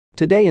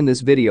Today in this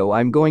video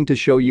I'm going to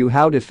show you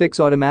how to fix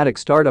automatic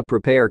startup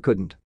repair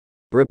couldn't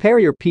repair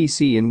your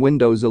PC in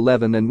Windows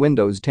 11 and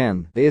Windows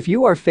 10. If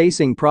you are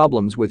facing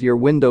problems with your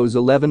Windows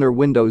 11 or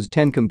Windows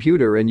 10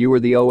 computer and you or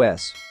the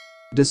OS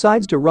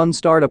decides to run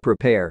startup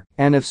repair,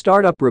 and if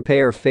startup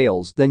repair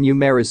fails, then you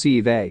may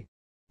receive a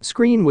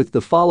screen with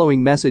the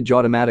following message: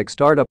 automatic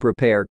startup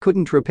repair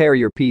couldn't repair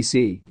your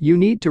PC. You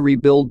need to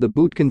rebuild the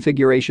boot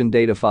configuration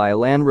data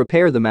file and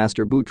repair the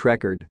master boot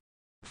record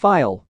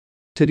file.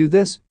 To do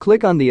this,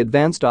 click on the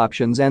advanced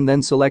options and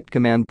then select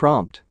command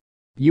prompt.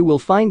 You will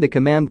find the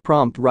command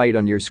prompt right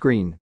on your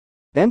screen.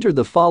 Enter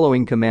the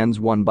following commands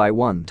one by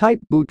one. Type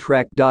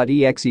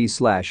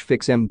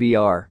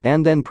bootrec.exe/fixmbr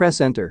and then press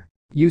enter.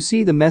 You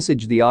see the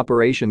message "the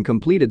operation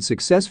completed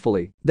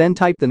successfully," then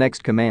type the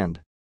next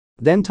command.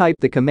 Then type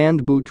the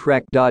command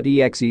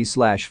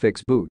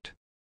bootrec.exe/fixboot.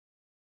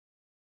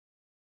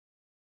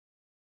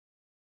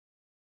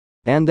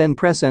 And then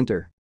press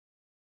enter.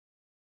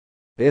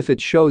 If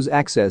it shows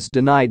access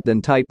denied,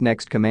 then type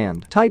next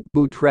command. Type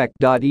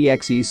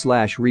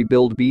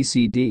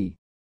bootrec.exe/rebuildbcd.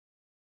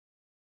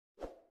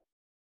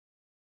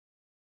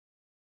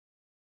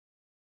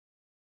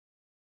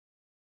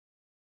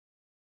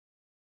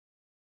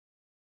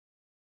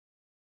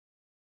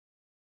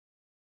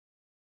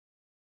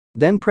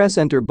 Then press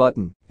enter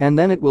button, and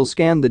then it will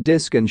scan the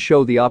disk and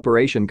show the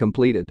operation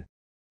completed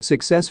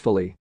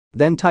successfully.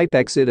 Then type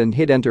exit and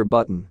hit enter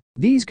button.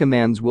 These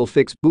commands will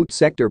fix boot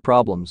sector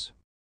problems.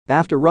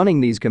 After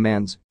running these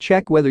commands,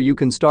 check whether you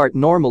can start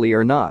normally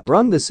or not.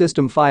 Run the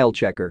System File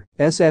Checker.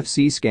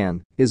 SFC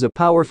scan is a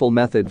powerful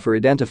method for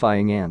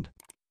identifying and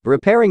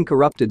repairing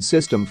corrupted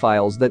system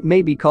files that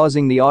may be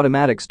causing the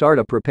automatic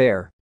startup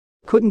repair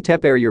couldn't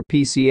repair your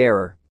PC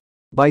error.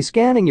 By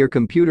scanning your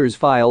computer's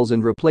files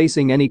and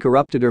replacing any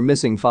corrupted or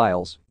missing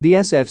files, the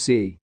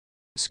SFC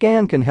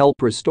scan can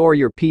help restore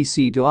your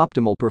PC to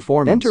optimal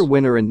performance. Enter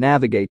winner and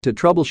navigate to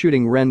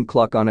troubleshooting REN.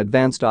 Click on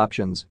advanced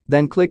options,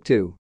 then click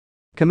to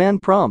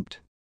command prompt.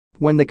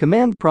 When the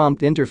command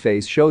prompt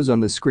interface shows on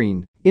the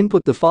screen,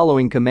 input the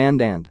following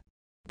command and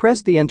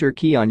press the enter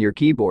key on your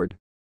keyboard.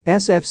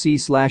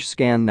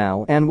 SFC/scan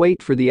now and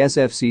wait for the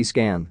SFC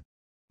scan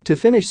to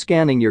finish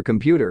scanning your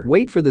computer.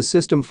 Wait for the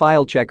System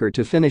File Checker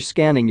to finish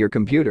scanning your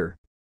computer.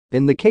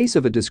 In the case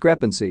of a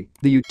discrepancy,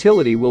 the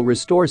utility will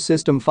restore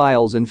system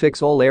files and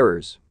fix all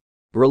errors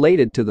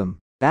related to them.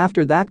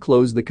 After that,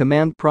 close the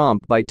command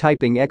prompt by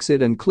typing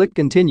exit and click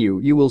continue.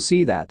 You will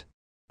see that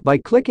by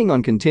clicking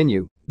on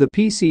continue, the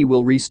PC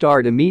will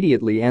restart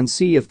immediately and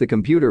see if the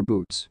computer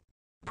boots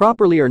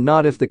properly or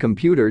not. If the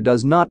computer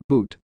does not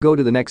boot, go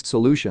to the next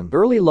solution.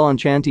 Early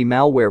launch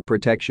anti-malware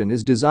protection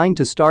is designed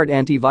to start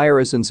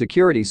antivirus and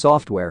security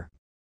software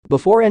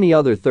before any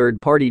other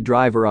third-party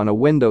driver on a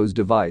Windows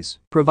device,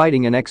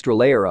 providing an extra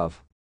layer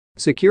of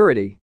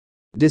security.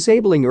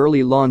 Disabling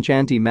early launch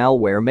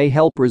anti-malware may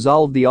help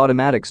resolve the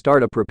automatic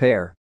startup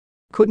repair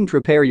couldn't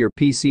repair your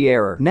PC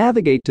error.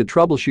 Navigate to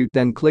Troubleshoot,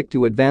 then click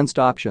to Advanced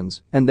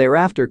Options, and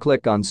thereafter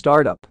click on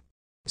Startup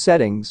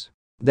Settings.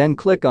 Then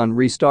click on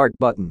Restart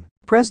button.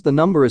 Press the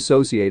number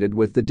associated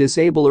with the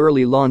Disable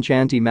Early Launch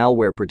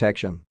Anti-Malware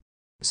Protection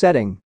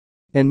setting.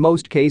 In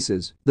most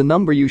cases, the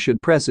number you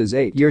should press is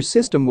 8. Your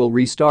system will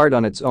restart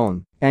on its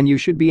own, and you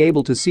should be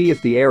able to see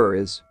if the error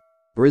is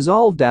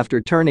resolved after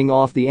turning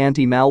off the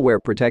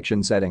anti-malware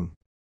protection setting.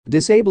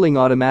 Disabling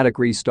automatic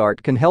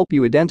restart can help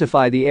you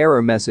identify the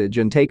error message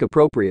and take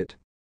appropriate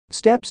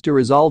steps to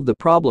resolve the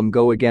problem.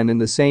 Go again in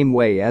the same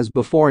way as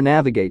before.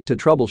 Navigate to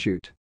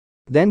Troubleshoot.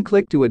 Then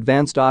click to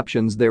Advanced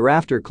Options,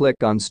 thereafter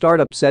click on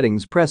Startup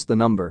Settings. Press the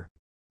number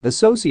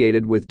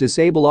associated with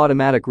Disable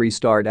Automatic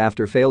Restart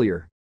after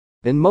failure.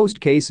 In most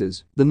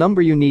cases, the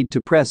number you need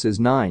to press is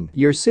 9.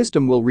 Your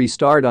system will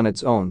restart on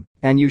its own,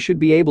 and you should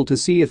be able to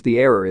see if the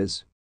error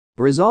is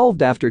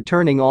resolved after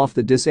turning off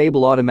the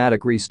Disable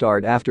Automatic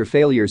Restart after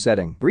failure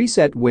setting.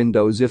 Reset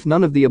Windows. If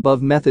none of the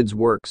above methods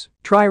works,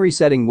 try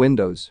resetting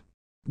Windows.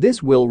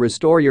 This will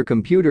restore your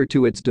computer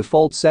to its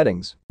default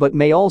settings, but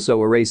may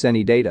also erase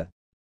any data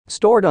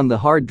stored on the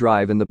hard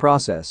drive in the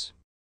process.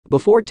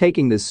 Before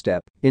taking this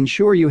step,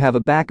 ensure you have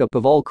a backup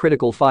of all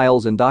critical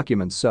files and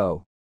documents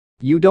so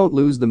you don't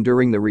lose them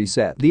during the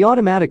reset. The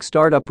automatic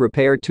startup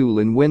repair tool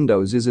in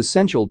Windows is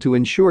essential to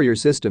ensure your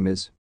system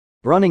is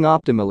running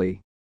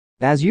optimally.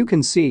 As you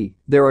can see,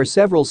 there are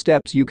several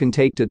steps you can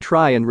take to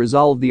try and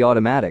resolve the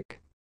automatic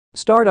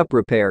startup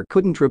repair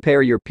couldn't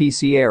repair your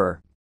PC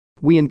error.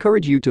 We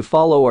encourage you to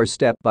follow our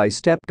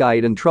step-by-step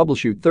guide and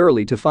troubleshoot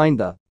thoroughly to find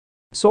the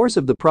source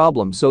of the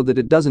problem so that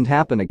it doesn't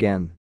happen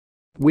again.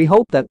 We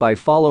hope that by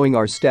following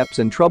our steps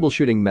and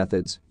troubleshooting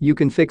methods, you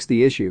can fix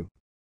the issue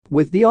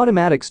with the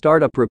automatic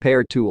startup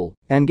repair tool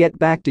and get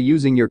back to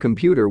using your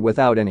computer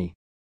without any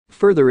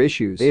further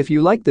issues. If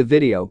you liked the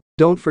video,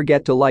 don't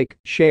forget to like,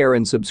 share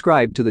and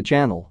subscribe to the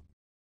channel.